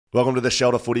Welcome to the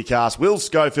Shelter Footy Cast. Will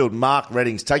Schofield, Mark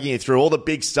Reddings, taking you through all the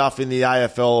big stuff in the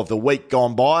AFL of the week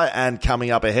gone by and coming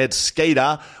up ahead.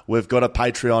 Skeeter, we've got a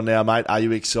Patreon now, mate. Are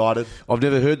you excited? I've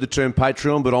never heard the term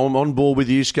Patreon, but I'm on board with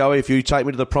you, Scully. If you take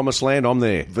me to the promised land, I'm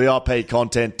there. VIP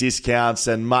content, discounts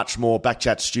and much more.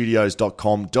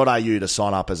 Backchatstudios.com.au to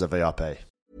sign up as a VIP.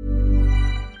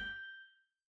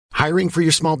 Hiring for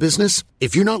your small business?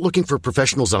 If you're not looking for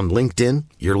professionals on LinkedIn,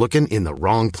 you're looking in the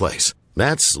wrong place.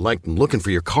 That's like looking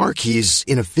for your car keys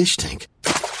in a fish tank.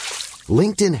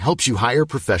 LinkedIn helps you hire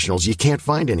professionals you can't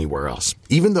find anywhere else,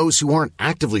 even those who aren't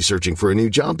actively searching for a new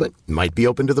job but might be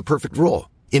open to the perfect role.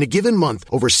 In a given month,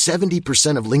 over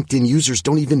 70% of LinkedIn users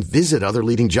don't even visit other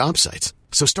leading job sites.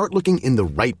 So start looking in the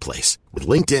right place. With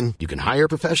LinkedIn, you can hire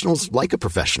professionals like a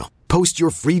professional. Post your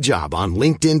free job on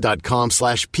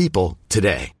linkedin.com/people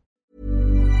today.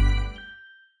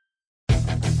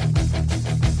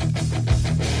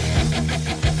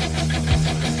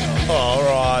 All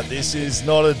right, this is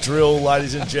not a drill,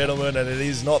 ladies and gentlemen, and it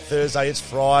is not Thursday, it's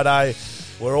Friday.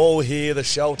 We're all here, the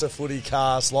Shelter Footy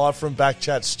Cast, live from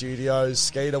Backchat Studios.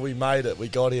 Skeeter, we made it. We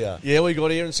got here. Yeah, we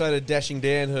got here, and so did Dashing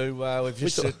Dan, who we've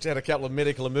just had a couple of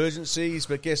medical emergencies.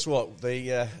 But guess what?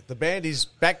 The band is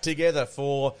back together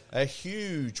for a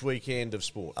huge weekend of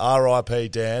sport. R.I.P.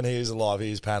 Dan. He is alive.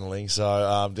 He is paneling.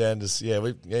 So Dan just,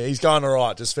 he's going all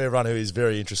right. Just for everyone who is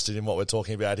very interested in what we're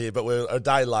talking about here. But we're a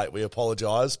day late. We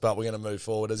apologise, but we're going to move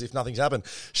forward as if nothing's happened.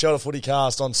 Shelter Footy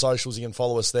Cast on socials. You can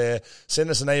follow us there. Send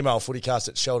us an email,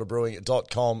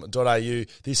 footycast@shelterbrewing.com.au.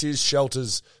 This is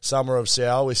Shelter's Summer of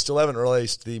Sour. We still haven't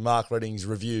released the Mark Reddings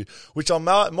review, which I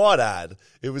might add,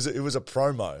 it was a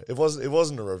promo. It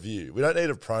wasn't a review. We don't need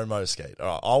a promo, Skate. All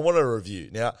right, I want a review.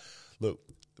 Now, look,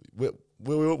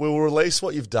 we'll release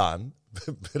what you've done,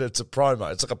 but it's a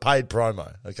promo. It's like a paid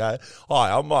promo. Okay.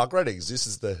 Hi, I'm Mark Reddings. This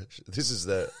is the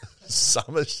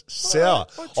Summer Sour.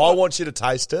 I want you to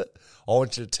taste it. I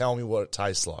want you to tell me what it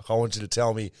tastes like. I want you to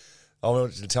tell me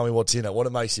what's in it, what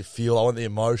it makes you feel. I want the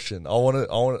emotion. I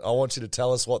want you to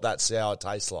tell us what that sour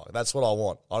tastes like. That's what I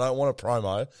want. I don't want a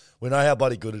promo. We know how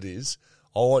bloody good it is.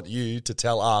 I want you to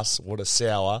tell us what a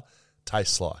sour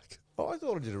tastes like. Oh, I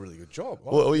thought I did a really good job.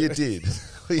 Well, you did.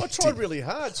 I tried really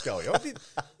hard, Scully. I did.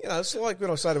 It's like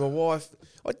when I say to my wife,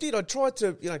 I tried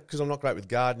to, because I'm not great with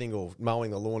gardening or mowing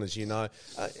the lawn, as you know.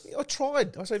 I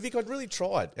tried. I say, Vic, I'd really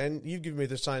tried. And you've given me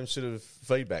the same sort of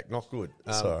feedback. Not good.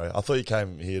 Sorry. I thought you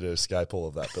came here to escape all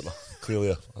of that, but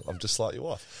clearly I'm just like your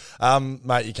wife.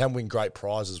 Mate, you can win great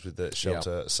prizes with the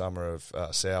Shelter Summer of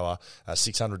Sour.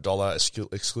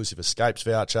 $600 exclusive escapes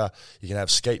voucher. You can have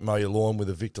Skeet mow your lawn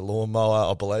with a Victor lawnmower,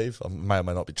 I believe. May or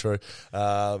may not be true.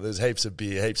 There's heaps of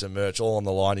beer, heaps of merch, all on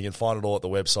the line. You can find it all at the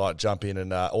website. Jump in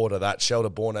and order that. Shelter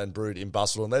born and brewed in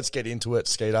Busselton. Let's get into it,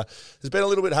 Skeeter. There's been a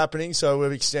little bit happening, so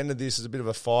we've extended this as a bit of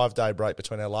a 5-day break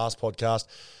between our last podcast.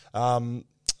 I'll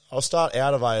start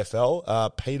out of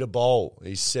AFL. Peter Bowl,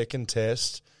 his second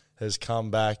test has come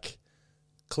back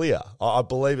clear. I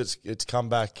believe it's come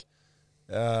back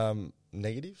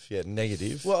negative. Yeah,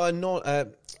 negative. Well, a non.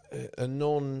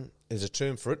 There's a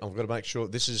term for it. I've got to make sure.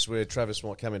 This is where Travis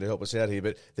might come in to help us out here,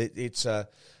 but it's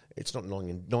not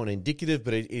non-indicative,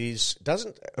 but it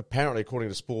doesn't apparently, according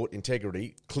to Sport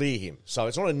Integrity, clear him. So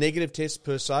it's not a negative test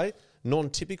per se,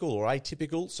 non-typical or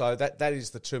atypical. So that is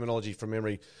the terminology from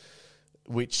memory,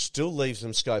 which still leaves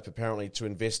them scope apparently to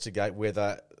investigate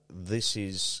whether this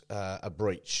is a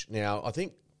breach. Now, I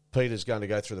think Peter's going to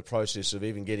go through the process of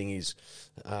even getting his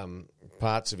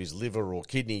parts of his liver or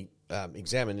kidney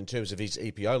examined in terms of his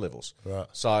EPO levels. Right.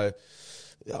 So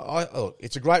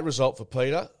it's a great result for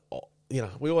Peter.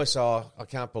 We always say, I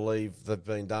can't believe they've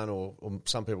been done, or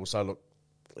some people say, look,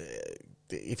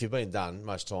 if you've been done,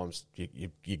 most times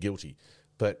you're guilty.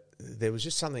 But there was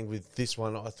just something with this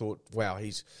one. I thought, wow,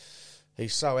 he's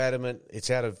so adamant. It's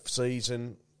out of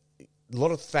season. A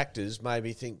lot of factors made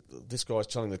me think this guy's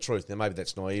telling the truth. Now, maybe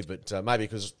that's naive, but maybe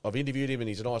because I've interviewed him and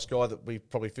he's a nice guy that we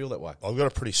probably feel that way. I've got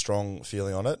a pretty strong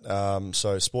feeling on it.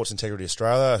 So Sports Integrity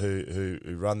Australia, who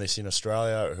run this in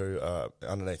Australia, who are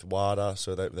underneath WADA,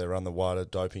 so they run the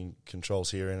WADA doping controls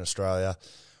here in Australia.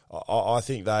 I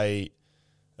think they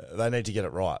need to get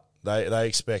it right. They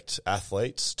expect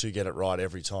athletes to get it right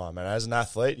every time. And as an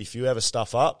athlete, if you ever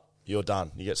stuff up, you're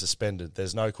done. You get suspended.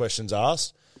 There's no questions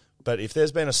asked. But if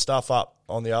there's been a stuff up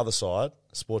on the other side,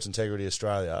 Sports Integrity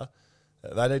Australia,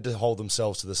 they need to hold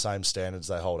themselves to the same standards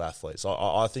they hold athletes.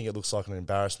 I think it looks like an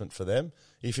embarrassment for them.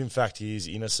 If, in fact, he is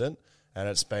innocent and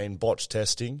it's been botched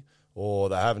testing or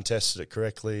they haven't tested it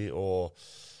correctly or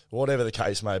whatever the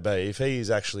case may be, if he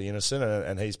is actually innocent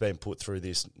and he's been put through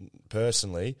this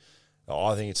personally,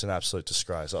 I think it's an absolute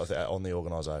disgrace on the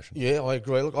organisation. Yeah, I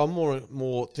agree. Look, I'm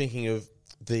more thinking of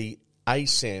the A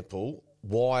sample,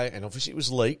 why, and obviously it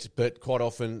was leaked, but quite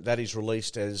often that is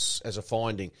released as a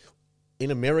finding. In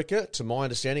America, to my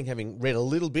understanding, having read a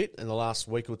little bit in the last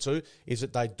week or two, is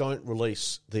that they don't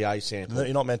release the A sample. No,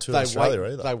 you're not meant to in Australia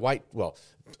either. They wait,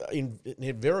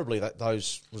 invariably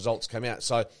those results come out.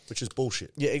 So, which is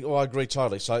bullshit. Yeah, well, I agree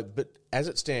totally. So, but as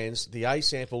it stands, the A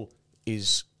sample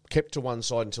is kept to one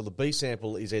side until the B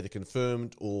sample is either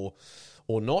confirmed or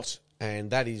not.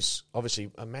 And that is obviously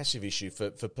a massive issue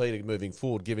for Peter moving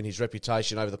forward, given his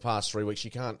reputation over the past 3 weeks. You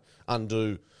can't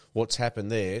undo what's happened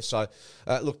there. So,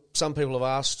 look, some people have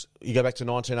asked, you go back to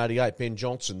 1988, Ben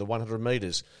Johnson, the 100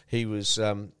 metres. He was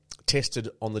tested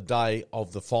on the day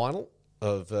of the final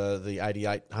of the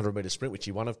 88 100-metre sprint, which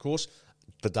he won, of course.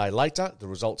 The day later, the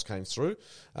results came through.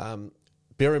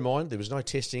 Bear in mind, there was no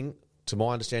testing, to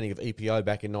my understanding, of EPO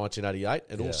back in 1988,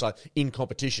 and also in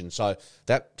competition. So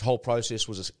that whole process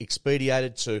was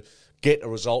expedited to get a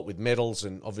result with medals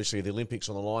and obviously the Olympics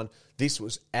on the line. This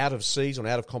was out of season,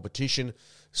 out of competition,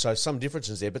 so some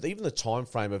differences there. But even the time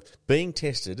frame of being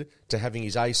tested to having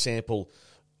his A sample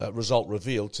result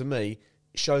revealed, to me,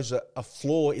 shows a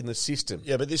flaw in the system.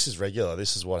 Yeah, but this is regular.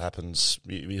 This is what happens.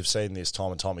 We've seen this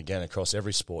time and time again across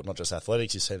every sport, not just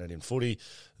athletics. You've seen it in footy.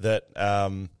 That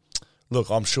look,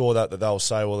 I'm sure that they'll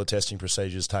say, well, the testing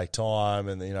procedures take time,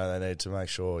 and they need to make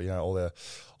sure all their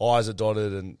I's are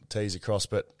dotted and T's are crossed.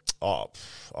 But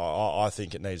I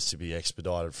think it needs to be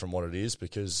expedited from what it is,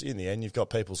 because in the end, you've got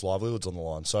people's livelihoods on the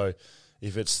line. So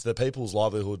if it's the people's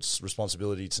livelihoods'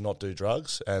 responsibility to not do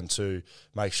drugs and to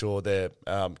make sure they're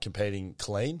competing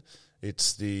clean,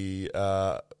 it's the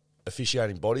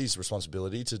officiating body's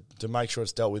responsibility to make sure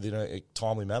it's dealt with in a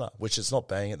timely manner, which it's not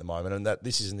being at the moment, and that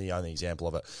this isn't the only example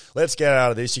of it. Let's get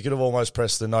out of this. You could have almost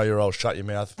pressed the know your role, shut your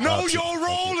mouth. Know your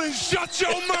role and shut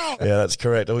your mouth. Yeah, that's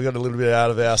correct. We got a little bit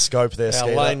out of our scope there.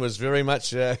 Our lane was very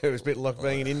much, it was a bit like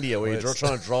being in India, where you're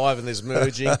trying to drive and there's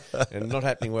merging and not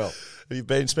happening well. Have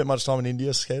you spent much time in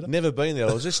India, Skeeter? Never been there.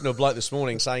 I was listening to a bloke this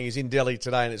morning saying he's in Delhi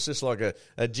today, and it's just like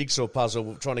a jigsaw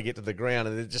puzzle trying to get to the ground,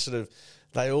 and they're just sort of,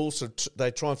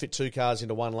 they try and fit two cars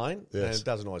into one lane, and it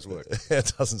doesn't always work.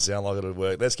 It doesn't sound like it would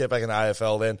work. Let's get back into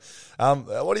AFL then.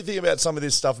 What do you think about some of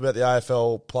this stuff about the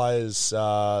AFL players'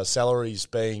 salaries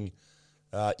being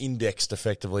indexed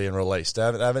effectively and released? They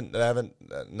haven't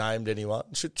named anyone.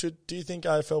 Do you think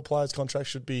AFL players' contracts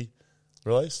should be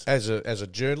released? As a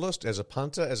journalist, as a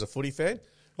punter, as a footy fan?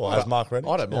 Or as Mark Rennick?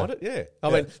 I don't mind it, yeah.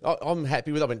 I mean, I'm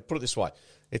happy with it. I mean, put it this way.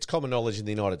 It's common knowledge in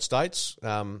the United States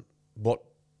what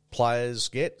players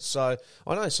get. So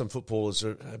I know some footballers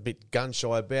are a bit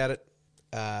gun-shy about it.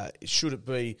 Should it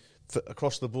be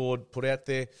across the board put out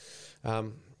there?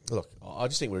 Look, I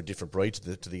just think we're a different breed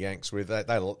to the Yanks, where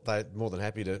they're more than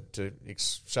happy to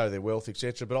show their wealth,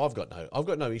 etc. But I've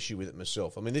got no issue with it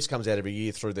myself. I mean, this comes out every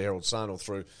year through the Herald Sun or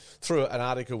through an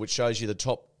article which shows you the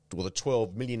top, or the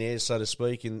 12 millionaires, so to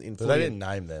speak, in But they didn't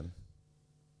name them,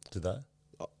 did they?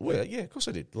 Well, yeah, of course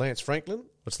they did. Lance Franklin.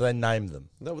 But so they named them?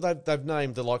 No, they've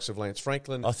named the likes of Lance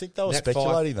Franklin. I think they were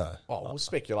speculating, though. Oh, it was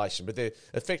speculation, but they're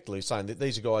effectively saying that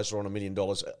these are guys who are on $1 million.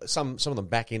 Some of them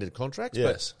back-ended contracts,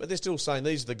 yes. but they're still saying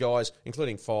these are the guys,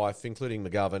 including Fife, including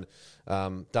McGovern,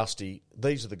 Dusty.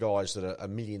 These are the guys that are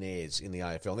millionaires in the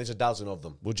AFL, and there's a dozen of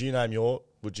them. Would you name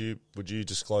would you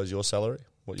disclose your salary,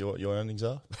 what your earnings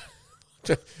are?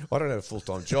 I don't have a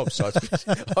full-time job, so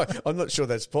I'm not sure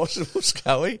that's possible,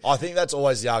 Scully. I think that's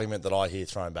always the argument that I hear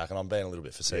thrown back, and I'm being a little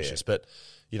bit facetious, but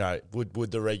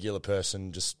would the regular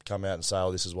person just come out and say,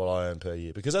 "Oh, this is what I earn per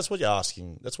year"? Because that's what you're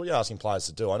asking. That's what you're asking players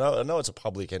to do. I know it's a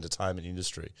public entertainment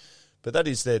industry, but that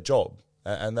is their job,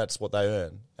 and that's what they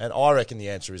earn. And I reckon the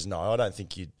answer is no. I don't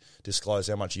think you'd disclose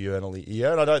how much you earn a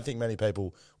year, and I don't think many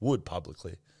people would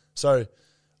publicly. So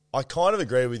I kind of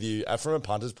agree with you. From a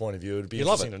punter's point of view, it'd be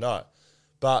interesting to know.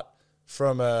 But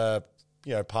from a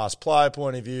past player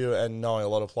point of view and knowing a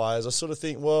lot of players, I sort of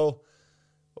think, well,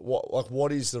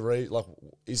 what is the reason? Like,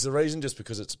 is the reason just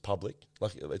because it's public?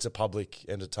 Like, it's a public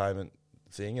entertainment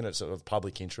thing and it's sort of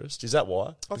public interest? Is that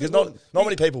why? Because not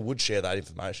many people would share that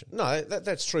information. No,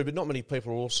 that's true, but not many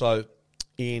people are also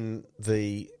in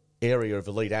the area of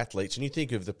elite athletes. And you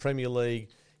think of the Premier League,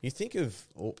 you think of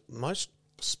most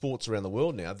sports around the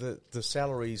world now, the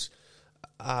salaries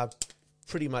are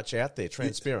pretty much out there,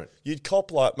 transparent. You'd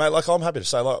cop mate. I'm happy to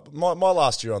say, my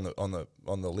last year on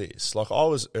the list, I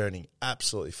was earning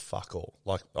absolutely fuck all.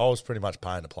 I was pretty much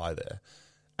paying to play there,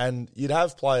 and you'd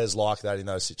have players like that in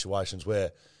those situations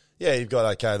where, yeah, you've got,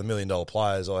 okay, the $1 million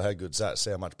players, how good's that? See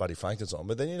how much Buddy Franklin's on.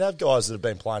 But then you'd have guys that have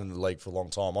been playing in the league for a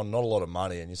long time on not a lot of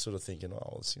money, and you're sort of thinking,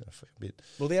 it's, a bit.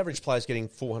 Well, the average player's getting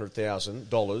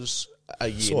 $400,000 a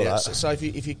year Saw now. that. So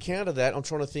if you counter that, I'm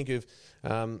trying to think of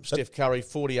Steph Curry,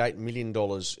 $48 million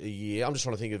a year. I'm just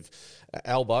trying to think of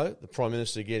Albo, the Prime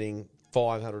Minister, getting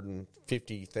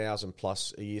 $550,000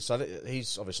 plus a year. So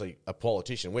he's obviously a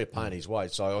politician. We're paying his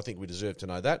wage, so I think we deserve to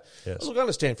know that. Yes. Look, I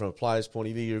understand from a player's point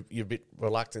of view, you're a bit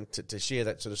reluctant to share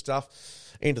that sort of stuff.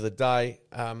 End of the day,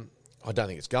 I don't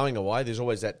think it's going away. There's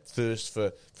always that thirst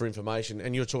for information.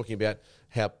 And you're talking about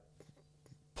how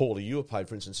poorly you were paid,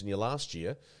 for instance, in your last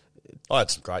year. I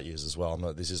had some great years as well.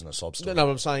 This isn't a sob story. No,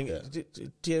 I'm saying,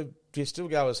 do you still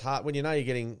go as hard when you know you're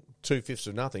getting 2/5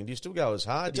 of nothing? Do you still go as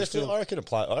hard? I reckon it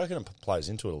plays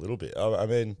into it a little bit. I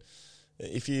mean,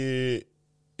 if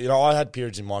I had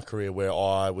periods in my career where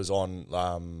I was on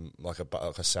like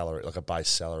a salary, like a base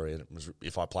salary, and it was,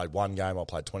 if I played one game, I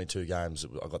played 22 games,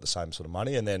 I got the same sort of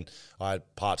money. And then I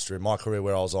had parts during my career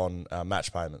where I was on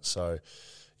match payments, so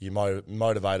you're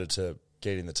motivated to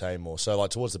get in the team more. So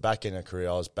like towards the back end of career,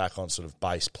 I was back on sort of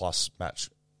base plus match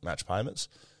payments.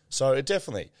 So it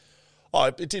definitely,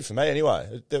 it did for me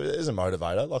anyway. It is a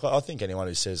motivator. Like I think anyone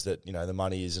who says that the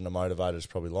money isn't a motivator is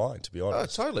probably lying. To be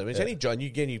honest, totally. I mean, any job.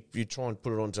 You try and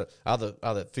put it onto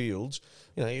other fields.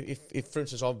 If for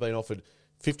instance I've been offered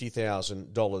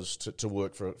 $50,000 to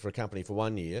work for a company for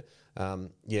 1 year,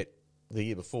 yet the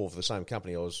year before for the same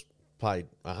company I was paid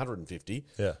 $150,000.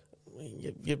 Yeah.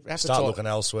 Your appetite, start looking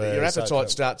elsewhere. Your appetite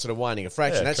starts sort of waning a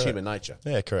fraction. Yeah, That's correct. human nature.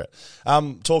 Yeah, correct.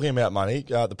 Talking about money,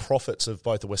 the profits of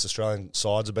both the West Australian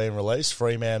sides are being released.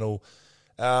 Fremantle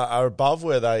are above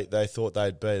where they thought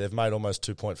they'd be. They've made almost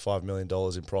 $2.5 million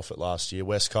in profit last year.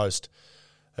 West Coast,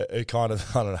 who kind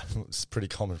of, I don't know, it's pretty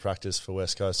common practice for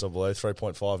West Coast, I believe,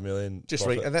 $3.5 million.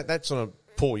 And that's on a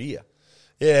poor year.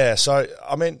 Yeah, so,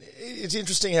 I mean, it's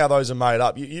interesting how those are made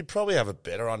up. You probably have a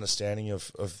better understanding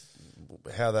of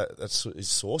how that's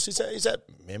sourced. Is that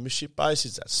membership based?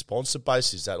 Is that sponsor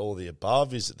based? Is that all the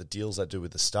above? Is it the deals they do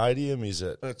with the stadium? Is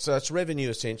it? It's revenue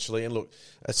essentially. And look,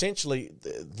 essentially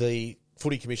the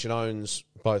Footy Commission owns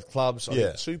both clubs. I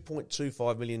think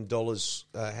 $2.25 million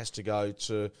has to go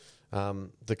to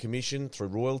the Commission through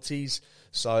royalties.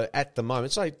 So at the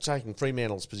moment, say taking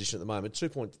Fremantle's position at the moment,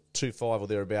 2.25 or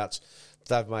thereabouts.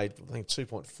 They've made, I think,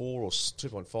 2.4 or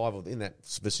 2.5 or in that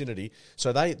vicinity.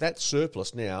 So that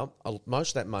surplus now, most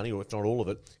of that money, or if not all of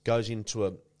it, goes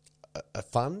into a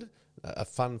fund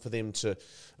for them to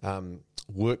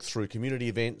work through community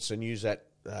events and use that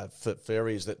for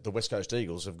areas that the West Coast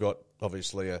Eagles have got,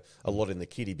 obviously, a lot in the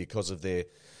kitty because of their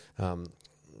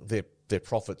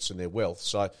profits and their wealth.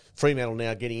 So Fremantle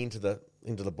now getting into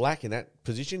the black in that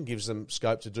position gives them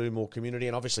scope to do more community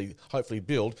and obviously hopefully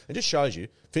build. It just shows you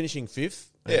finishing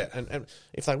fifth. And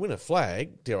if they win a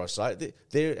flag, dare I say,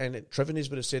 and Trevor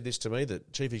Nisbet has said this to me, the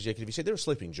chief executive, he said they're a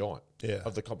sleeping giant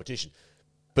of the competition.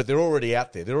 But they're already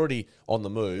out there. They're already on the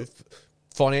move.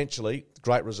 Financially,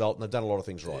 great result, and they've done a lot of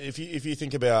things right. If you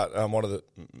think about what are the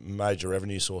major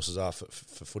revenue sources are for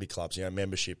footy clubs,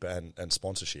 membership and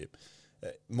sponsorship,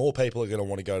 more people are going to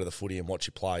want to go to the footy and watch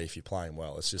you play if you're playing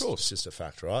well. It's just a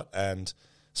fact, right? And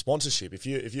sponsorship, if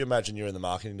you imagine you're in the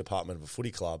marketing department of a footy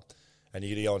club and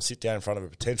you're going to go and sit down in front of a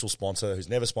potential sponsor who's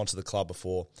never sponsored the club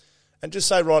before, and just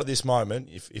say right at this moment,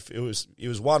 if it was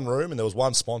one room and there was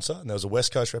one sponsor and there was a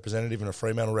West Coast representative and a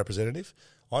Fremantle representative,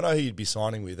 I know who you'd be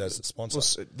signing with as a sponsor.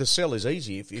 Well, the sell is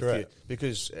easy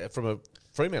because from a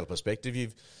Fremantle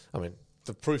perspective,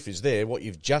 the proof is there. What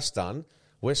you've just done,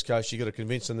 West Coast, you've got to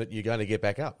convince them that you're going to get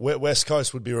back up. West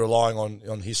Coast would be relying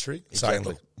on history, saying,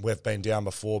 Exactly. look, we've been down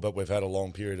before, but we've had a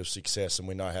long period of success and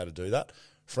we know how to do that.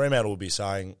 Fremantle would be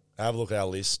saying, have a look at our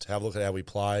list, have a look at how we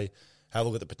play, have a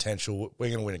look at the potential.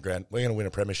 We're going to win a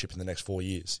premiership in the next 4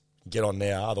 years. Get on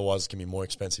now, otherwise it's going to be more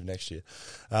expensive next year.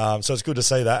 So it's good to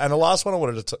see that. And the last one I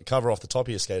wanted to cover off the top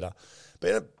here, Skeeter,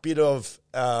 been a bit of...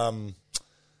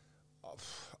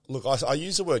 Look, I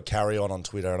use the word carry on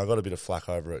Twitter, and I got a bit of flack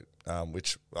over it,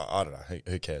 which I don't know,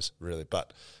 who cares really.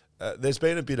 But there's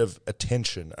been a bit of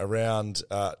attention around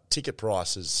ticket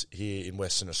prices here in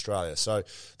Western Australia. So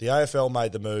the AFL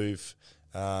made the move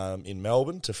in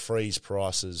Melbourne to freeze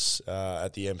prices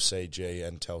at the MCG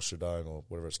and Telstra Dome, or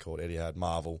whatever it's called, Etihad,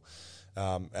 Marvel,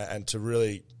 and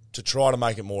to try to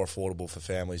make it more affordable for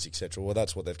families, etc. Well,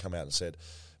 that's what they've come out and said.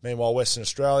 Meanwhile, Western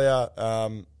Australia...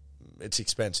 it's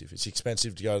expensive. It's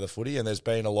expensive to go to the footy, and there's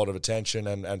been a lot of attention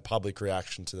and public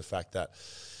reaction to the fact that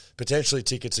potentially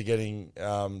tickets are getting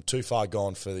too far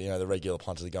gone for the regular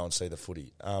punter to go and see the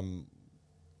footy.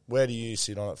 where do you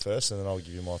sit on it first, and then I'll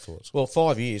give you my thoughts. Well,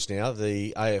 5 years now,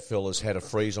 the AFL has had a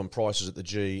freeze on prices at the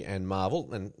G and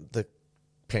Marvel, and the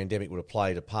pandemic would have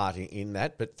played a part in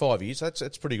that. But 5 years,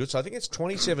 that's pretty good. So I think it's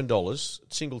 $27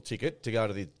 single ticket to go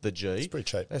to the G. It's pretty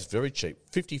cheap. That's very cheap.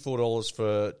 $54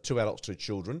 for 2 adults, 2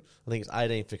 children. I think it's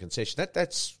 $18 for concession.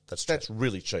 That's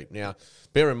really cheap. Now,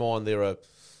 bear in mind there are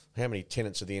how many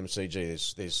tenants of the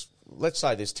MCG? There's let's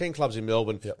say there's 10 clubs in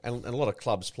Melbourne, yep. and a lot of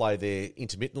clubs play there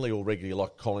intermittently or regularly,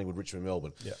 like Collingwood, Richmond,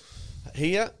 Melbourne. Yep.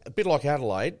 Here, a bit like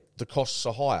Adelaide, the costs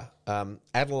are higher.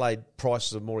 Adelaide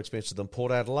prices are more expensive than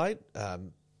Port Adelaide,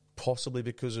 possibly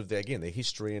because of their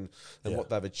history and what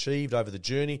they've achieved over the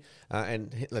journey.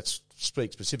 And let's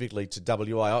speak specifically to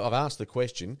WA. I've asked the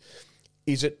question,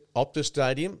 is it Optus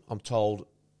Stadium? I'm told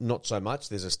not so much.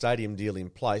 There's a stadium deal in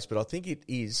place, but I think it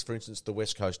is, for instance, the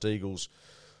West Coast Eagles,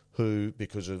 who,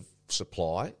 because of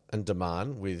supply and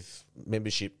demand with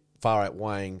membership far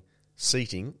outweighing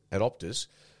seating at Optus,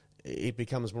 it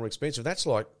becomes more expensive. That's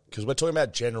like... Because we're talking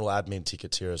about general admin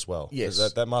tickets here as well.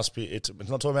 Yes. That must be... It's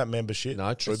not talking about membership.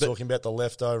 No, true. It's talking about the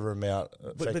leftover amount,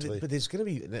 effectively. But there's going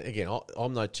to be... Again,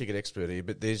 I'm no ticket expert here,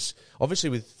 but there's... Obviously,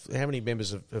 with how many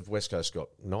members have West Coast got?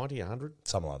 90, 100?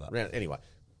 Something like that. Anyway,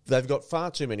 they've got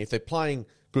far too many. If they're playing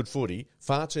good footy,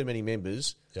 far too many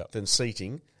members than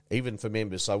seating, even for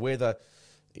members. So whether...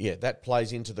 Yeah, that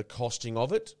plays into the costing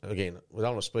of it. Again, we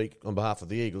don't want to speak on behalf of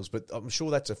the Eagles, but I'm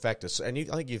sure that's a factor. And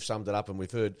I think you've summed it up, and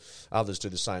we've heard others do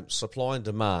the same. Supply and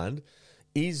demand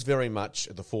is very much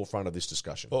at the forefront of this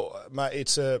discussion. Well, mate,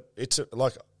 it's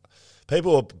like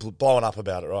people are blowing up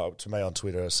about it, right? To me on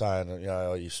Twitter, saying,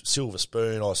 you silver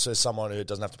spoon, or says someone who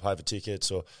doesn't have to pay for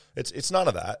tickets, or it's none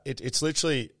of that. It's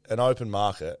literally an open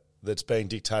market that's being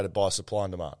dictated by supply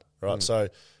and demand, right? So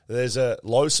there's a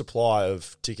low supply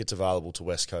of tickets available to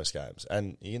West Coast games.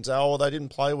 And you can say, oh, well, they didn't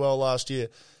play well last year.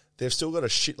 They've still got a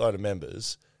shitload of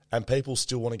members, and people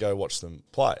still want to go watch them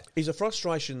play. Is a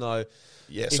frustration, though,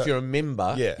 if you're a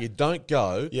member, you don't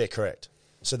go. Yeah, correct.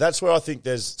 So that's where I think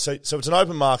there's... So it's an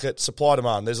open market,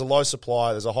 supply-demand. There's a low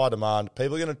supply, there's a high demand.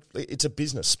 People are going to... It's a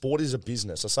business. Sport is a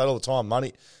business. I say it all the time.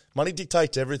 Money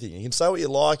dictates everything. You can say what you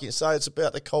like. You can say it's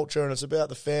about the culture and it's about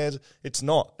the fans. It's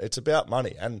not. It's about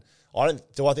money. And...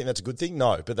 Do I think that's a good thing?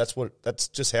 No, but that's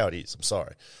just how it is. I'm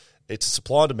sorry. It's a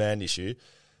supply and demand issue.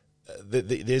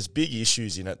 There's big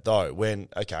issues in it, though, when,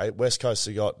 West Coast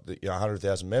have got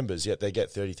 100,000 members, yet they get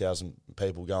 30,000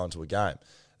 people going to a game.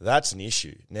 That's an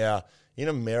issue. Now, in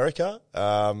America,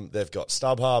 they've got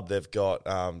StubHub, they've got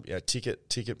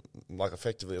ticket, like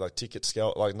effectively like ticket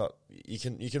scale, like not you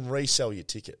can resell your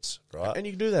tickets, right? And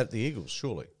you can do that at the Eagles,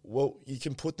 surely. Well, you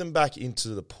can put them back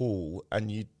into the pool,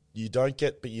 and you don't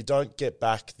get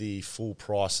back the full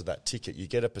price of that ticket. You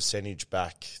get a percentage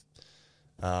back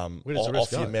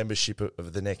off your membership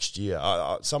of the next year.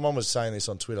 Someone was saying this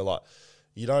on Twitter, like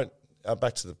you don't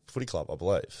back to the footy club, I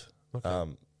believe.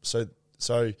 Okay.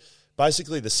 So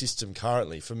basically, the system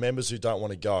currently for members who don't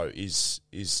want to go is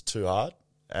too hard,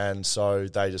 and so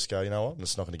they just go, you know what, I'm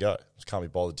just not going to go. Just can't be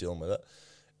bothered dealing with it.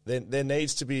 Then there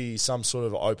needs to be some sort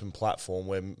of open platform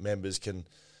where members can.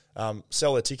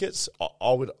 Sell their tickets.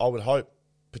 I would hope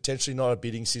potentially not a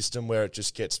bidding system where it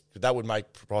just gets that would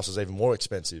make prices even more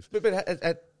expensive.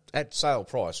 But at sale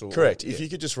price, correct. If you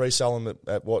could just resell them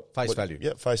at what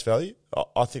value, face value.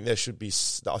 I think there should be.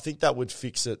 I think that would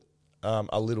fix it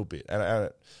a little bit.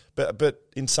 But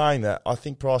in saying that, I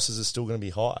think prices are still going to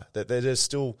be high. That there's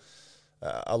still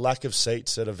a lack of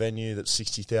seats at a venue that's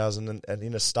 60,000 and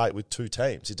in a state with 2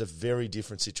 teams. It's a very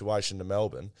different situation to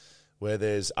Melbourne, where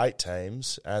there's 8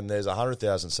 teams and there's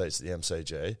 100,000 seats at the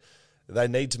MCG. They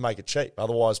need to make it cheap,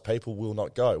 otherwise people will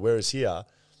not go. Whereas here,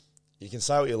 you can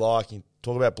say what you like, you can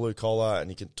talk about blue collar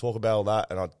and you can talk about all that,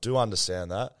 and I do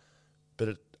understand that,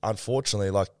 but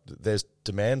unfortunately, there's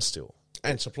demand still.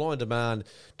 And supply and demand,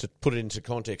 to put it into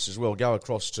context as well, go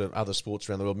across to other sports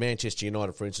around the world. Manchester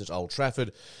United, for instance, Old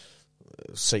Trafford,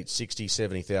 seats 60,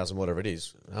 70,000, whatever it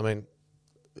is. I mean,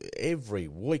 every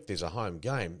week there's a home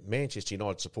game. Manchester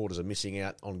United supporters are missing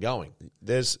out on going.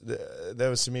 There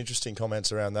was some interesting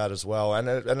comments around that as well, and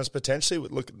it's potentially,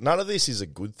 look, none of this is a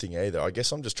good thing either. I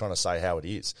guess I'm just trying to say how it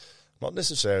is. I'm not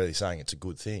necessarily saying it's a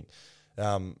good thing.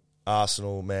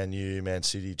 Arsenal, Man U, Man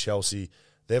City, Chelsea,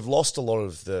 they've lost a lot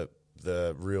of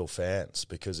the real fans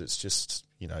because it's just,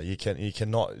 you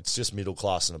cannot. It's just middle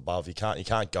class and above. You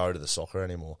can't go to the soccer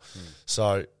anymore.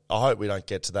 So I hope we don't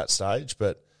get to that stage,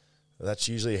 but. That's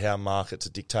usually how markets are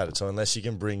dictated. So unless you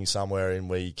can bring somewhere in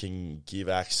where you can give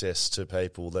access to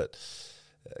people that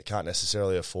can't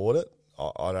necessarily afford it,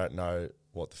 I don't know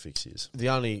what the fix is. The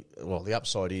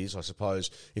upside is, I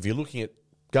suppose, if you're looking at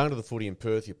going to the footy in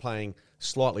Perth, you're paying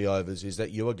slightly overs, is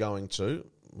that you are going to,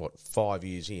 5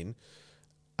 years in,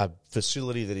 a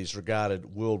facility that is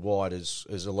regarded worldwide as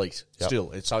elite. Yep.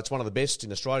 Still, so it's one of the best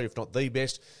in Australia, if not the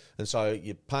best. And so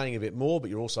you're paying a bit more, but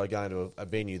you're also going to a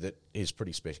venue that is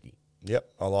pretty special. Yep,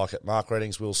 I like it. Mark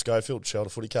Readings, Will Schofield, Shelter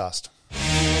Footy Cast.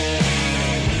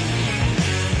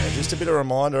 Just a bit of a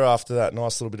reminder after that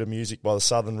nice little bit of music by the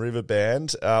Southern River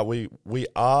Band. We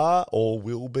are or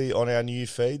will be on our new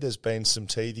feed. There's been some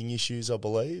teething issues, I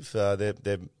believe.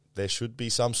 There should be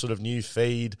some sort of new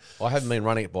feed. I haven't been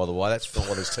running it, by the way. That's not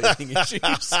what his teething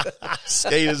issues.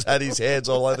 Skeeter's had his hands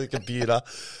all over the computer.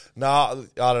 No, I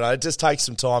don't know. It just takes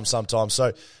some time sometimes.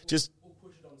 So just,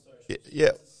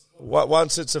 yeah.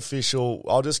 Once it's official,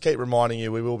 I'll just keep reminding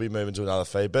you we will be moving to another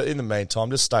feed. But in the meantime,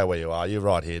 just stay where you are. You're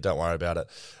right here. Don't worry about it.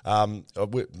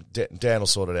 Dan will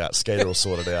sort it out. Skeeter will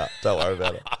sort it out. Don't worry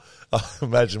about it.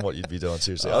 Imagine what you'd be doing,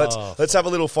 seriously. Let's have a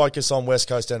little focus on West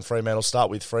Coast and Fremantle.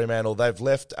 Start with Fremantle. They've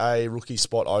left a rookie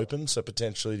spot open, so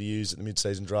potentially to use at the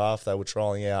mid-season draft. They were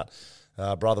trialling out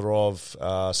brother of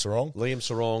Sarong. Liam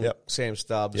Sarong, Yep. Sam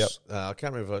Stubbs. Yep. I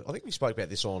can't remember. I think we spoke about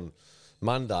this on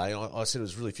Monday. I said it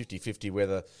was really 50-50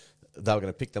 whether they were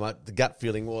going to pick them up. The gut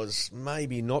feeling was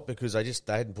maybe not, because they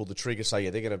hadn't pulled the trigger. So, yeah,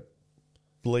 they're going to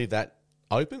leave that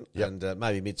open. Yep. And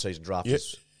maybe mid-season draft.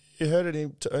 You heard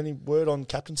any word on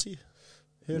captaincy?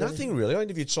 Nothing really. I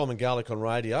interviewed Simon Garlick on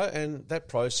radio, and that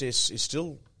process is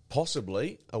still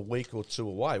possibly a week or two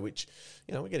away, which,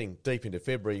 we're getting deep into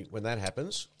February when that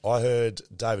happens. I heard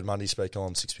David Mundy speak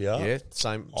on 6PR. Yeah,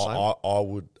 same.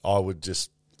 I would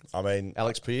just,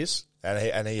 Alex Pearce.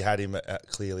 And he had him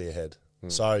clearly ahead.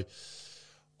 So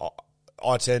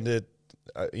I tend to,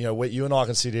 you and I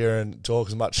can sit here and talk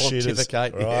as much shit as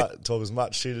talk as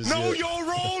much shit as know your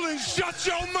role and shut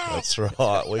your mouth. That's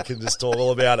right. We can just talk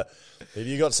all about it. If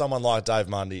you got someone like Dave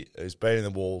Mundy who's been in the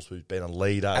Wolves, who's been a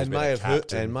leader, and may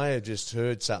have just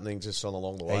heard something just on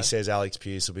along the way. He says Alex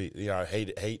Pearce will be.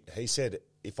 He said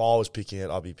if I was picking it,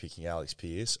 I'd be picking Alex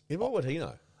Pearce. Yeah, what would he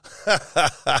know?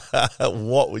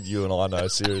 What would you and I know?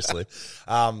 Seriously.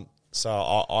 So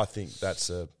I think that's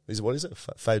what is it?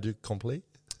 Fait du complet?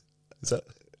 Is that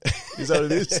what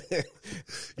it is?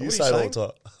 You say it all the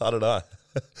time. I don't know.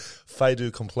 Fait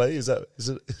du complet? Is it?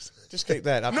 Just keep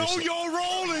that up. Know your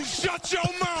role and shut your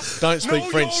mouth. Don't speak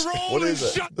French. What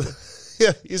is it?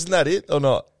 Yeah, isn't that it or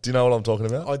not? Do you know what I'm talking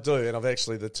about? I do, and I've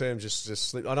actually the term just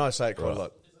slipped. I know I say it quite a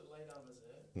lot.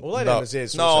 Well, lay no, down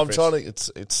is no, I'm trying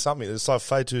to. It's something. It's like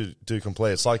fait du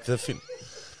complet. It's like the.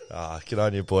 Get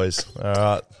on you, boys. All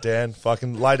right, Dan,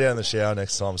 fucking lay down in the shower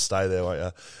next time. Stay there, won't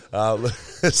you?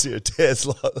 Let's see. Dan's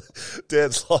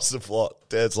lost the plot.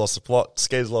 Dan's lost the plot.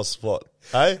 Skee's lost the plot.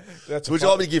 Hey? Would you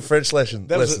like me to give French lessons?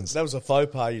 That was a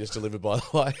faux pas you just delivered, by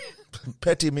the way.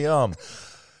 Petit miam.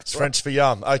 It's French for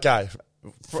yum. Okay.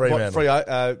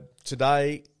 Freo,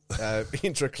 today,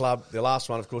 Intraclub, the last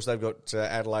one, of course, they've got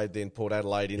Adelaide, then Port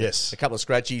Adelaide in a couple of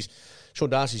scratchies. Sean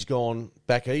Darcy's gone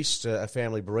back east, a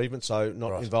family bereavement, so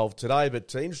not involved today.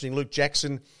 But interesting, Luke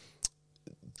Jackson,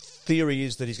 theory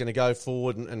is that he's going to go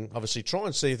forward and obviously try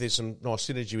and see if there's some nice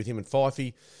synergy with him and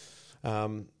Fifey.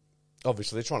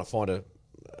 Obviously, they're trying to find a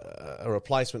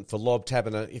replacement for Lob.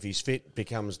 Taberner, if he's fit,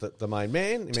 becomes the main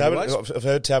man. I've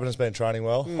heard Taberner's been training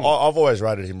well. I've always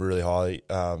rated him really highly,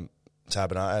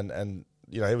 Taberner, and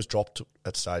he was dropped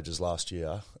at stages last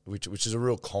year, which is a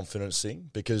real confidence thing,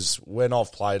 because when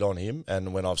I've played on him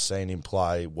and when I've seen him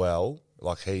play well,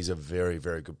 he's a very,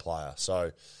 very good player.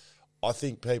 So I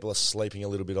think people are sleeping a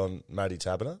little bit on Matty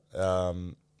Taberner,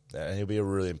 and he'll be a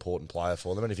really important player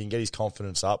for them. And if he can get his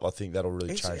confidence up, I think that'll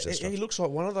really change their stuff. He looks like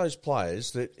one of those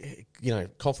players that,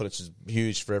 confidence is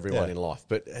huge for everyone in life,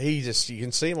 but you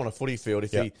can see him on a footy field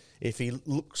if he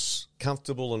looks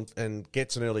comfortable and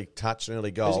gets an early touch, an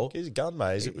early goal. He's a gun,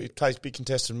 mate. He takes big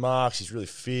contested marks. He's really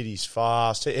fit. He's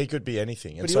fast. He could be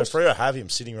anything. And so Freo have him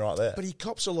sitting right there. But he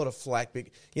cops a lot of flack. But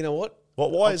you know what?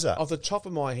 Why is that? Off the top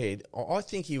of my head, I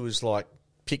think he was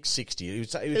pick 60. He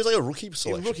was like a rookie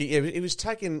selection. He was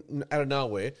taken out of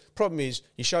nowhere. Problem is,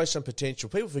 you show some potential.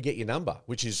 People forget your number,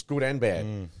 which is good and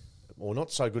bad. Or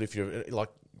not so good if you're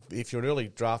an early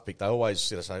draft pick. They always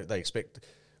say they expect.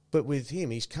 But with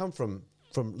him, he's come from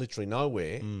literally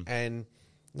nowhere, and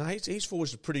he's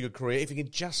forged a pretty good career. If he can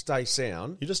just stay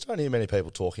sound, you just don't hear many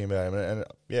people talking about him. And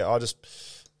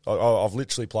I've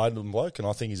literally played with him, bloke, and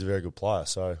I think he's a very good player.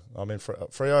 So,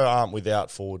 Freo aren't without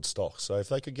forward stock. So, if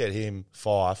they could get him,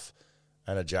 Fife,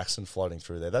 and a Jackson floating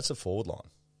through there, that's a forward line.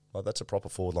 That's a proper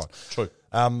forward line. True.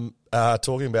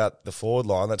 Talking about the forward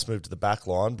line, let's move to the back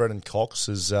line. Brendan Cox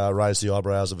has raised the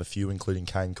eyebrows of a few, including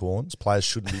Kane Corns. Players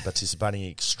shouldn't be participating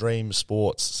in extreme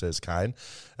sports, says Kane.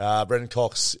 Brendan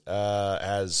Cox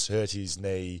has hurt his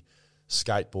knee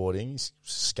skateboarding,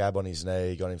 scab on his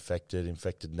knee, got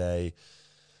infected knee.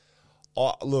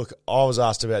 I was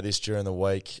asked about this during the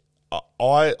week.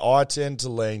 I tend to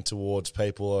lean towards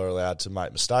people are allowed to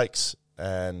make mistakes,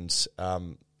 and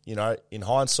in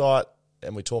hindsight,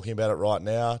 and we're talking about it right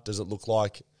now, does it look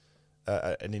like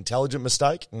an intelligent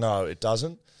mistake? No, it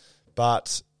doesn't.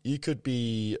 But you could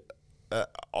be.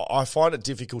 I find it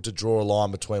difficult to draw a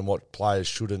line between what players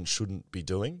should and shouldn't be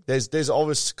doing. There's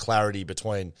obvious clarity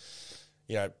between,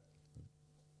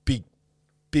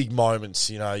 big moments.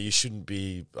 You shouldn't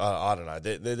be. I don't know.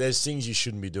 There's things you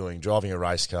shouldn't be doing. Driving a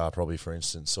race car, probably, for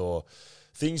instance, or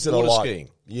things that Water are like skiing.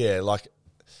 like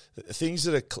things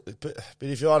that are. But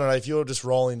if I don't know, if you're just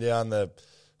rolling down the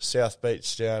South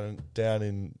Beach down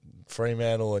in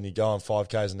Fremantle and you're going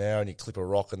 5Ks an hour and you clip a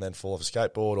rock and then fall off a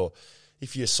skateboard, or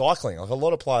if you're cycling, like a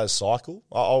lot of players cycle.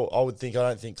 I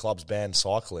don't think clubs ban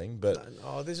cycling, but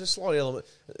there's a slight element.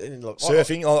 Look,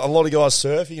 surfing, a lot of guys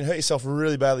surf. You can hurt yourself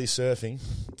really badly surfing.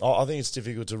 I think it's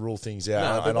difficult to rule things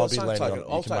out, and I'll be leaning on.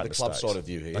 I'll take the club side of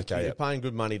view here. Okay, you're paying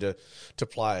good money to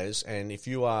players, and if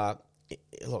you are,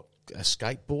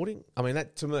 skateboarding. I mean,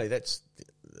 that to me, that's.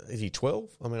 Is he 12?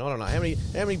 I mean, I don't know how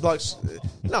many blokes.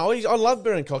 No, I love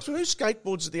Baron Cox. But who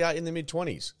skateboards in the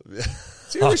mid-20s?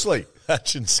 Seriously,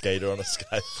 imagine skater on a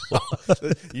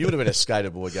skateboard. You would have been a skater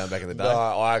boy going back in the day. No,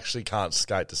 I actually can't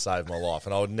skate to save my life,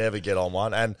 and I would never get on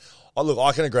one. And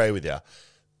I can agree with you,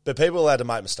 but people are allowed to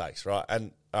make mistakes, right?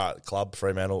 And club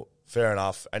Fremantle, fair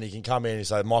enough. And you can come in and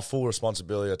say, "My full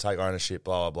responsibility to take ownership."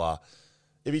 Blah blah blah.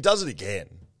 If he does it again.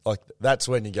 Like, that's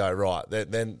when you go, right,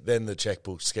 then the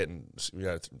checkbook's getting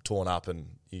torn up and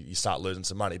you start losing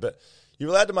some money. But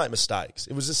you're allowed to make mistakes.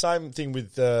 It was the same thing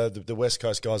with the West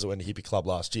Coast guys that went to Hippie Club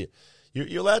last year.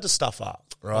 You're allowed to stuff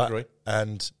up, right? I agree.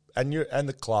 And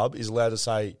the club is allowed to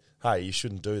say, hey, you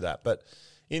shouldn't do that. But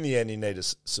in the end, you need to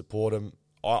support them.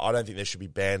 I don't think there should be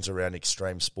bans around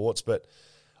extreme sports, but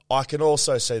I can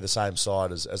also see the same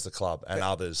side as the club and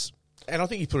others. And I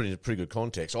think you put it in a pretty good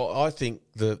context. I think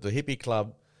the Hippie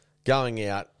Club going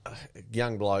out,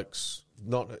 young blokes,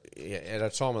 not at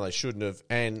a time when they shouldn't have,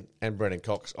 and Brendan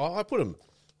Cox. I put them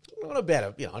not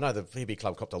about it. I know the Hippie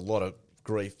Club copped a lot of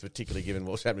grief, particularly given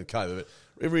what's happened with COVID,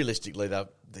 but realistically,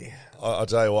 I'll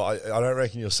tell you what, I don't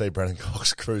reckon you'll see Brendan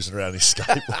Cox cruising around his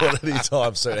skateboard any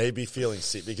time soon. He'd be feeling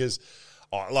sick because,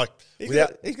 he's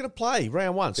going to play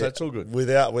round one, so it's all good.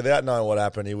 Without knowing what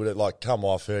happened, he would have come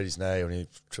off, hurt his knee, and he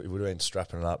would have been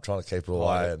strapping it up, trying to keep it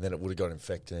away, and then it would have got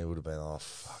infected, and he would have been, oh,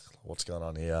 fuck. What's going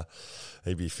on here?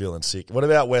 He'd be feeling sick. What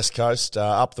about West Coast?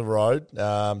 Up the road,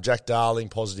 Jack Darling,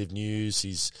 positive news.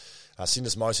 His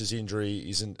syndesmosis injury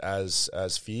isn't as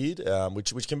feared,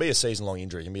 which can be a season-long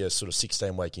injury. It can be a sort of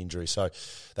 16-week injury. So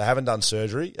they haven't done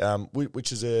surgery,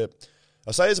 which is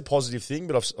I say is a positive thing,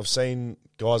 but I've seen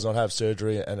guys not have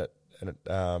surgery, and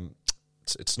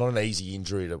it's not an easy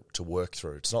injury to work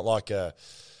through. It's not like a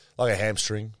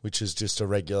hamstring, which is just a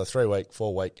regular 3-week,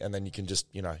 4-week, and then you can just,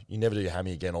 you never do your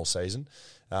hammy again all season.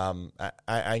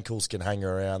 Ankles can hang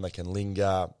around, they can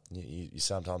linger. You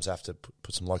sometimes have to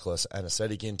put some local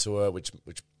anaesthetic into it, which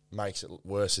makes it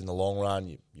worse in the long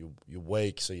run. You're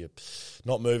weak, so you're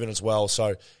not moving as well.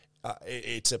 So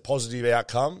it's a positive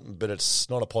outcome, but it's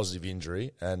not a positive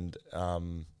injury, and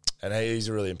he's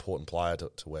a really important player to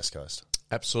West Coast.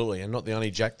 Absolutely, and not the only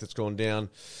Jack that's gone down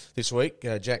this week.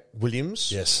 Jack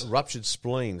Williams, yes, ruptured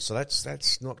spleen. So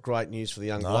that's not great news for the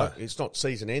young bloke. It's not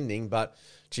season ending, but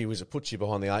gee whiz, it puts you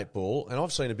behind the 8 ball. And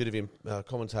I've seen a bit of him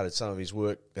commentated some of his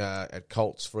work at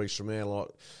Colts for East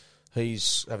Fremantle.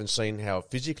 Haven't seen how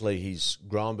physically he's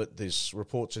grown, but there's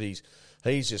reports that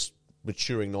he's just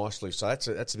maturing nicely. So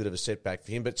that's a bit of a setback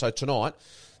for him. But so tonight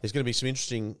there's going to be some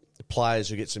interesting players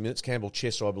who get some minutes. Campbell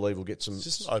Chesser, I believe, will get some. Is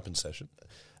this an open session?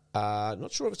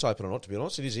 Not sure if it's open or not, to be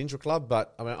honest. It is Intraclub,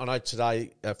 but I mean, I know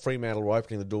today Fremantle are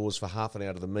opening the doors for half an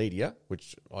hour to the media,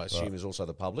 which I assume is also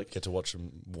the public. Get to watch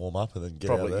them warm up and then get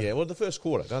Probably, out there. yeah. Well, the first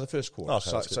quarter. Okay,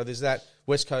 so there's that.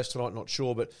 West Coast tonight, not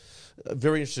sure, but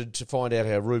very interested to find out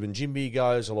how Ruben Jimby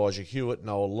goes, Elijah Hewitt,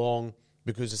 Noah Long,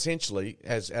 because essentially,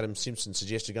 as Adam Simpson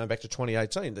suggested, going back to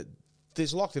 2018, that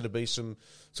there's likely to be some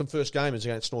first gamers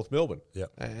against North Melbourne.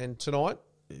 Yep. And tonight,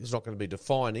 it's not going to be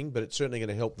defining, but it's certainly going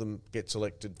to help them get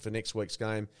selected for next week's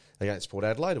game against Port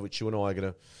Adelaide, which you and I are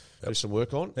going to do some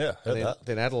work on. Yeah, and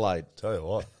then Adelaide. Tell you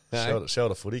what,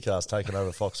 Shelter Footycast taking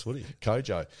over Fox Footy.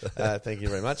 Kojo, thank you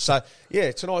very much. So,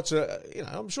 yeah, tonight's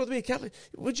I'm sure there'll be a couple.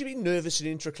 Would you be nervous in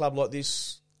an intra-club like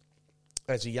this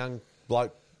as a young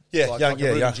bloke? Yeah,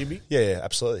 young, Jimmy? Yeah,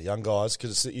 absolutely, young guys,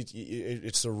 because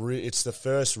it's the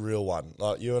first real one.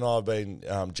 Like you and I have been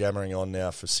jammering on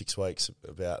now for 6 weeks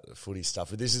about footy stuff.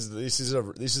 But this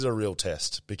is a real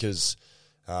test because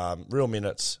real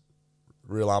minutes,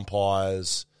 real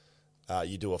umpires.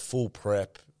 You do a full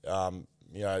prep.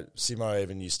 Simo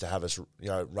even used to have us,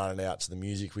 running out to the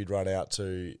music we'd run out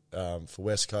to for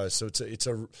West Coast. So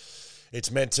it's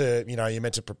meant to, you're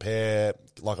meant to prepare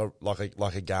like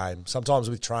a game. Sometimes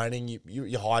with training,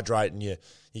 you hydrate and you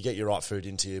get your right food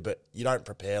into you, but you don't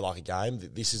prepare like a game.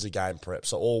 This is a game prep.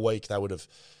 So all week they would have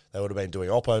been doing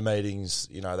oppo meetings.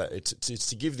 It's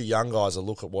to give the young guys a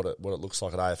look at what it looks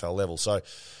like at AFL level. So.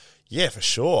 Yeah, for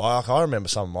sure. I remember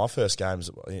some of my first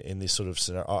games in this sort of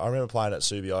scenario. I remember playing at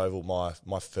Subi Oval,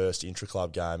 my first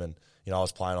intra-club game, and I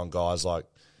was playing on guys like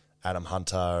Adam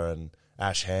Hunter and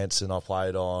Ash Hansen. I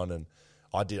played on, and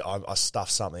I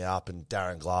stuffed something up, and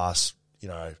Darren Glass,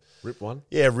 Rip one.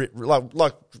 Yeah, I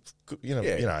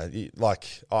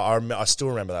still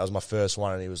remember that. It was my first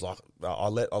one, and he was like, I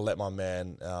let my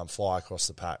man fly across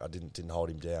the pack. I didn't hold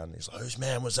him down. He's like, whose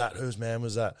man was that? Whose man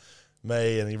was that?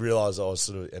 Me, and he realised I was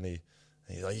and he's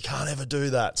like, you can't ever do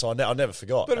that. So I never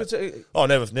forgot. But I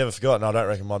never forgot, and I don't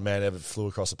reckon my man ever flew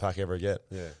across the pack ever again.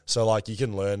 Yeah. So you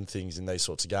can learn things in these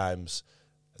sorts of games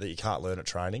that you can't learn at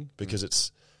training because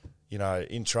it's,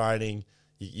 in training,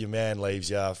 your man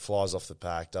leaves you, flies off the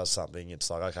pack, does something.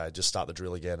 It's like, okay, just start the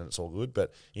drill again, and it's all good.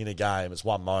 But in a game, it's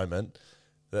one moment.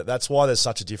 That's why there's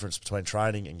such a difference between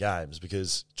training and games,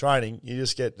 because training, you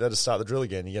just get to start the drill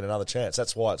again, you get another chance.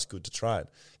 That's why it's good to train.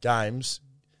 Games,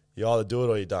 you either do it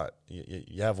or you don't.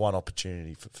 You have one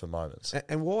opportunity for moments.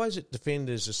 And why is it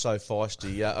defenders are so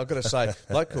feisty? I've got to say, a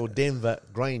bloke called Denver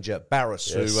Granger Barris,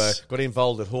 yes. who got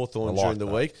involved at Hawthorn during the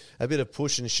week. A bit of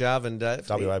push and shove. And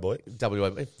WA boy.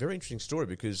 Very interesting story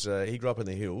because he grew up in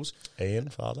the hills. Ian,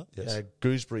 father, yes.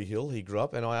 Gooseberry Hill, he grew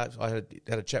up. And I had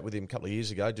a chat with him a couple of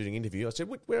years ago doing an interview. I said,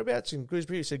 whereabouts in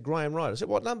Gooseberry? He said, Graham Road. I said,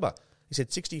 what number? He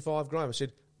said, 65 Graham. I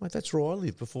said, mate, that's where I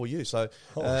lived before you. So,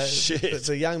 shit. It's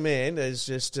a young man has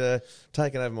just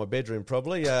taken over my bedroom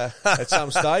probably at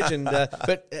some stage,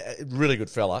 but really good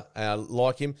fella,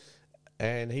 like him,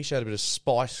 and he showed a bit of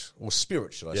spite or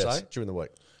spirit, should I say, during the week.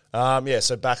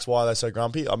 So backs why they're so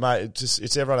grumpy. Mate,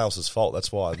 it's everyone else's fault.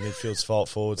 That's why midfield's fault,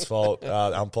 forward's fault,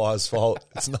 umpire's fault.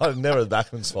 It's never the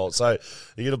backman's fault. So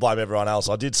you're going to blame everyone else.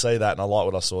 I did see that, and I like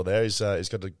what I saw there. He's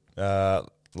got a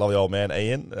lovely old man,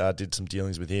 Ian. Did some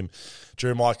dealings with him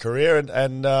during my career,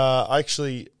 and I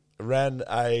actually ran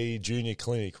a junior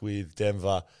clinic with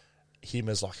Denver, him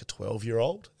as like a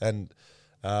 12-year-old, and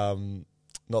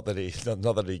not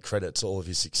that he credits all of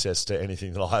his success to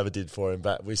anything that I ever did for him,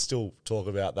 but we still talk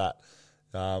about that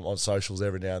on socials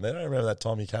every now and then. I remember that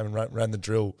time he came and ran the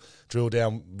drill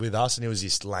down with us, and he was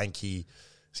this lanky,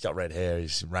 he's got red hair,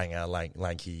 he's rang out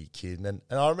lanky kid, and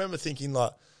I remember thinking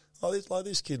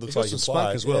this kid looks like he can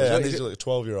play as well. Yeah, and he's like a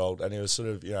 12-year-old, and he was sort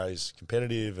of, he's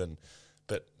competitive,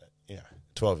 but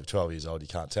 12 years old, you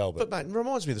can't tell. But mate, it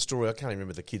reminds me of the story. I can't even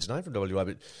remember the kid's name from WA,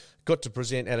 but got to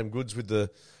present Adam Goods with the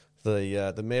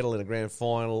medal in a grand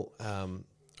final.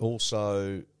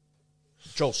 Also,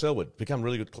 Joel Selwood become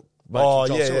really good. Mate, Joel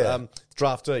Selwood,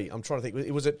 draftee. I'm trying to think.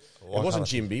 It wasn't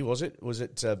Jimby, was it? Was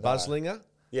it Buslinger?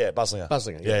 Yeah, Buslinger.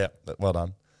 Buslinger. Yeah. Well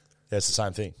done. Yeah, it's the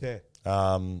same thing. Yeah.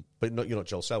 But you're not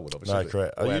Joel Selwood, obviously. No,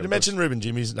 correct. Wow, you mentioned Ruben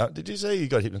Jimmy's. No, did you see he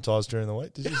got hypnotised during the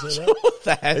week? Did you see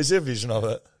that? Is there a vision of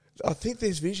it? I think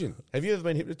there's vision. Have you ever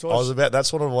been hypnotised?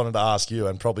 That's what I wanted to ask you,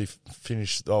 and probably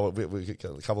finish. We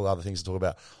got a couple of other things to talk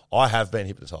about. I have been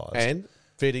hypnotised. And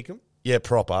fair dinkum? Yeah,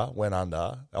 proper. Went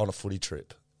under on a footy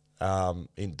trip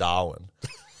in Darwin,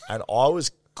 and I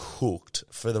was cooked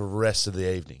for the rest of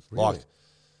the evening. Really?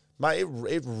 Mate,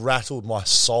 it rattled my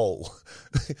soul.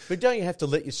 But don't you have to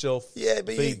let yourself be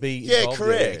involved?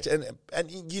 Correct. Yeah.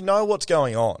 And you know what's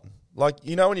going on. Like,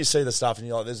 when you see the stuff and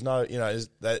you're like, there's no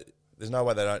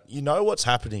way they don't. You know what's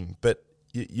happening, but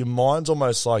your mind's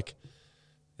almost like,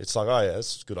 it's like, oh yeah,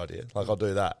 that's a good idea. Like, I'll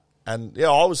do that. And yeah,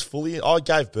 I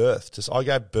gave birth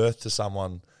to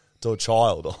someone, to a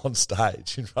child on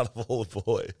stage in front of all the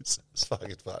boys. It's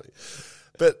fucking funny.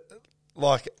 But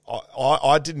like,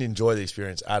 I didn't enjoy the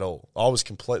experience at all. I was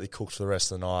completely cooked for the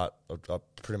rest of the night. I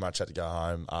pretty much had to go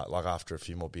home, after a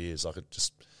few more beers. I could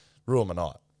just ruin my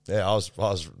night. Yeah, I was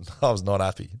not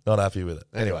happy with it.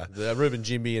 Anyway, Ruben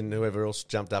Jimby and whoever else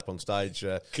jumped up on stage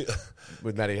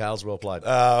with Matty Hales, well played. We've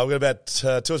got about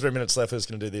 2 or 3 minutes left. Who's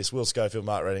going to do this? Will Schofield,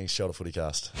 Mark Redding, Shelter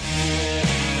Footycast.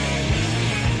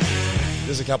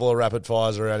 There's a couple of rapid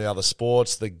fires around the other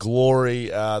sports. The Glory,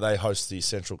 they host the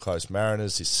Central Coast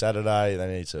Mariners this Saturday. They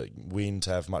need to win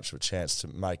to have much of a chance to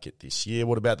make it this year.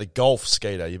 What about the golf,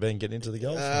 Skeeter? You been getting into the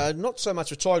golf? Not so much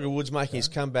with Tiger Woods making his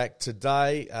comeback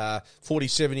today.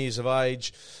 47 years of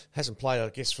age. Hasn't played, I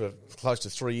guess, for close to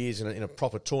 3 years in a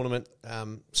proper tournament.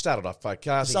 Started off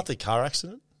okay. Is that the car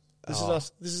accident?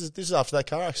 This is after that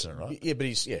car accident, right? Yeah,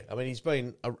 but he's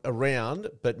been around,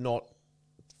 but not.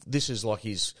 This is like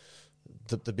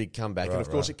the big comeback, Right, and of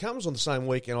course it comes on the same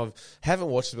week. And I haven't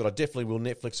watched it, but I definitely will.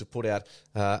 Netflix have put out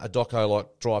a doco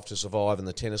like Drive to Survive and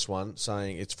the tennis one,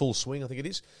 saying it's full swing. I think it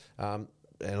is.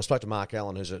 And I spoke to Mark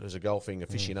Allen, who's a golfing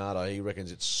aficionado. He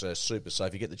reckons it's super. So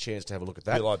if you get the chance to have a look at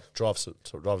that, A bit like Drive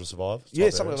to Survive. yeah,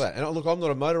 something like that. And look, I'm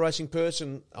not a motor racing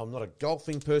person. I'm not a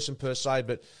golfing person per se,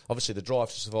 but obviously the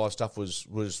Drive to Survive stuff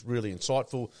was really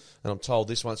insightful. And I'm told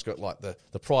this one's got like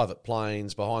the private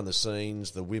planes, behind the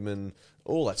scenes, the women,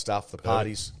 all that stuff, the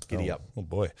parties. Giddy up. Oh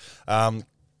boy.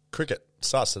 Cricket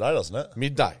starts today, doesn't it?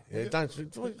 Midday. It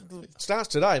starts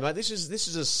today, mate. This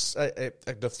is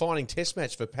a defining test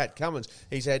match for Pat Cummins.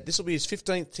 This will be his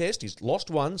 15th test. He's lost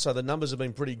one, so the numbers have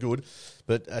been pretty good.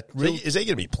 But Is he going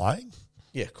to be playing?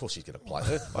 yeah, of course he's going to play.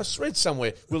 I read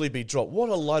somewhere, will he be dropped? What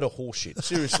a load of horseshit.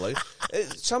 Seriously.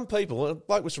 Some people, a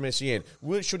bloke was from SEN,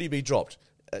 should he be dropped?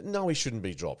 No, he shouldn't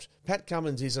be dropped. Pat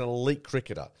Cummins is an elite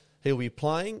cricketer. He'll be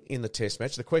playing in the test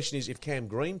match. The question is if Cam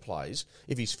Green plays,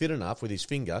 if he's fit enough with his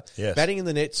finger. Yes. Batting in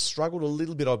the net, struggled a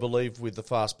little bit, I believe, with the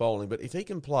fast bowling. But if he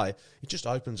can play, it just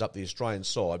opens up the Australian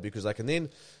side because they can then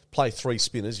play 3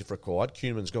 spinners if required.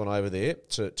 Kuhnman's gone over there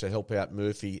to help out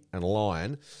Murphy and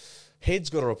Lyon.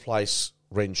 Head's got to replace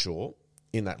Renshaw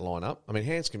in that lineup. I mean,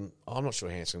 Hanscom, I'm not sure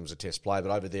Hanscom's a test player, but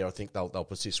over there I think they'll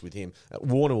persist with him.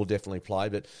 Warner will definitely play,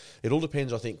 but it all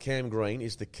depends. I think Cam Green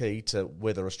is the key to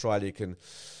whether Australia can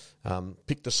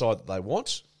pick the side that they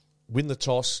want, win the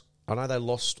toss. I know they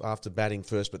lost after batting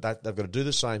first, but they've got to do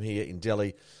the same here in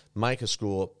Delhi, make a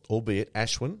score, albeit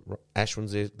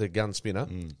Ashwin's the gun spinner.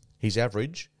 His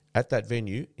average at that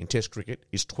venue in Test cricket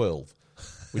is 12,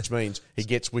 which means he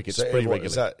gets wickets pretty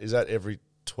regularly. Is that every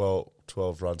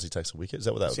 12 runs he takes a wicket? Is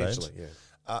that what that means? Essentially,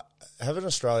 yeah. Haven't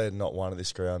Australia not won at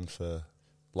this ground for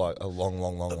like a long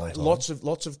time? Lots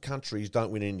of countries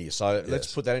don't win in India, so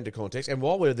let's put that into context. And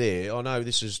while we're there, I know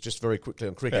this is just very quickly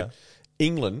on cricket. Yeah.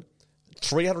 England,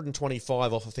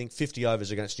 325 off, I think, 50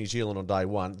 overs against New Zealand on day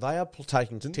one. They are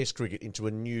taking Test cricket into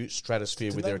a new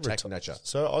stratosphere with their attacking nature.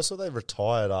 So I saw they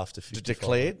retired after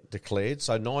 55. Declared.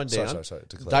 So 9 down. Sorry,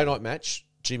 declared. Day-night match.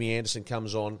 Jimmy Anderson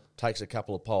comes on, takes a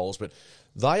couple of poles, but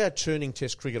they are turning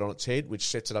Test cricket on its head, which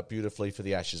sets it up beautifully for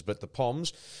the Ashes. But the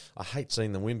Poms, I hate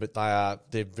seeing them win, but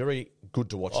they're very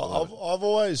good to watch. I've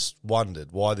always wondered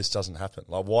why this doesn't happen.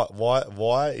 Like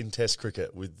why in Test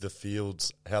cricket with the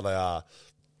fields how they are,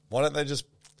 why don't they just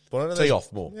tee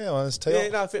off more? Yeah, well,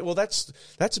 tee off. No, well that's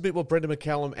a bit what Brendan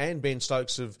McCallum and Ben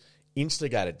Stokes have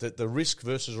instigated. The risk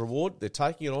versus reward, they're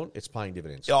taking it on, it's paying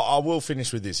dividends. Yeah, I will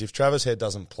finish with this. If Travis Head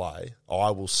doesn't play,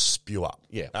 I will spew up.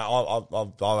 Yeah.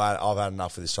 I've had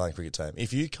enough with this Australian cricket team.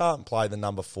 If you can't play the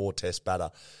number 4 Test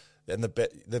batter, and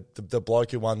the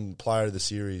bloke who won Player of the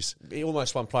Series, he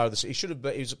almost won Player of the Series.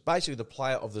 He was basically the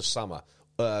Player of the Summer,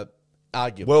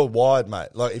 arguably worldwide, mate.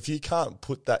 Like if you can't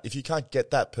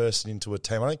get that person into a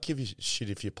team, I don't give you shit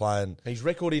if you're playing. His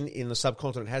record in the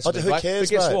subcontinent has been who great. cares,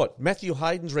 but guess mate? What? Matthew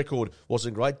Hayden's record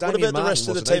wasn't great. What about the rest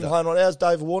of the team playing? How's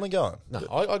Dave Warner going? No,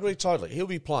 I agree totally. He'll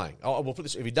be playing. We'll put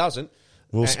this. If he doesn't,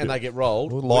 and they get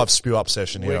rolled, live spew up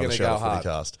session here on the Show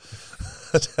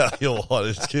Footycast. I tell you what,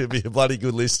 it's going to be a bloody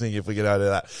good listening if we can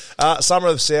do that. Summer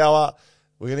of Sour.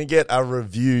 We're going to get a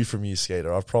review from you,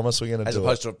 Skeeter. I promise we're going to do it. As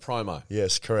opposed to a promo.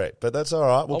 Yes, correct. But that's all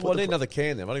right. I need another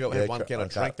can then. I've only got to have one can. I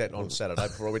drank that on Saturday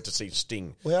before I went to see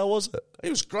Sting. Well, how was it?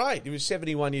 It was great. He was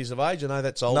 71 years of age. I know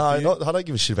that's old. No, I don't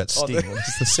give a shit about Sting.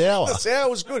 It's the sour. The sour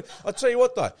was good. I'll tell you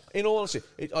what, though. In all honesty,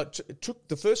 it took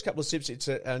the first couple of sips. It's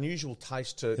an unusual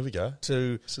taste to Here we go.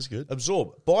 This is good.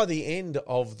 Absorb. By the end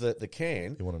of the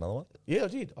can... You want another one? Yeah, I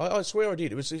did. I swear I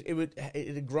did.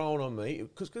 It had grown on me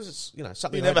because it's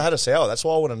something. You never had a sour. That's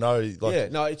why I want to know. Yeah,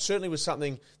 no, it certainly was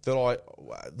something that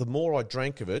the more I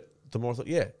drank of it, the more I thought,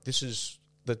 yeah, this is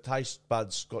the taste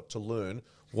buds got to learn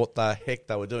what the heck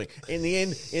they were doing. In the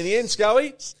end,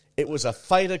 Scully, it was a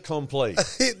fait accompli.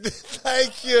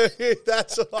 Thank you.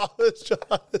 That's what I was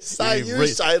trying to say. You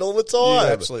say it all the time.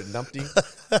 You absolute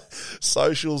numpty.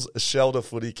 Socials, Shelter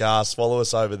Footycast. Follow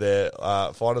us over there.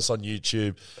 Find us on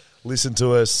YouTube. Listen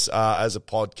to us as a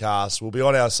podcast. We'll be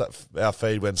on our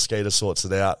feed when Skeeter sorts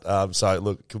it out. So,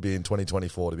 look, it could be in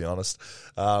 2024, to be honest.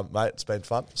 Mate, it's been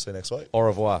fun. See you next week. Au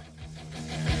revoir.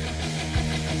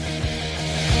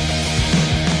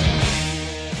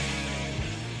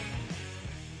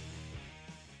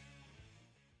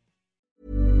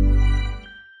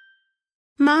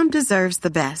 Mom deserves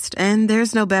the best, and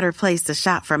there's no better place to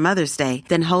shop for Mother's Day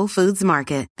than Whole Foods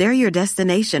Market. They're your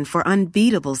destination for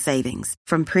unbeatable savings,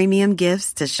 from premium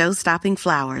gifts to show-stopping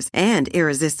flowers and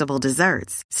irresistible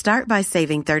desserts. Start by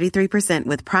saving 33%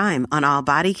 with Prime on all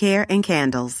body care and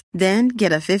candles. Then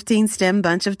get a 15-stem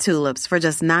bunch of tulips for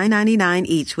just $9.99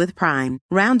 each with Prime.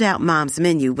 Round out Mom's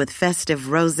menu with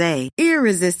festive rosé,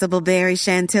 irresistible berry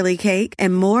chantilly cake,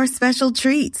 and more special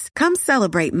treats. Come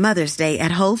celebrate Mother's Day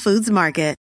at Whole Foods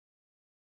Market.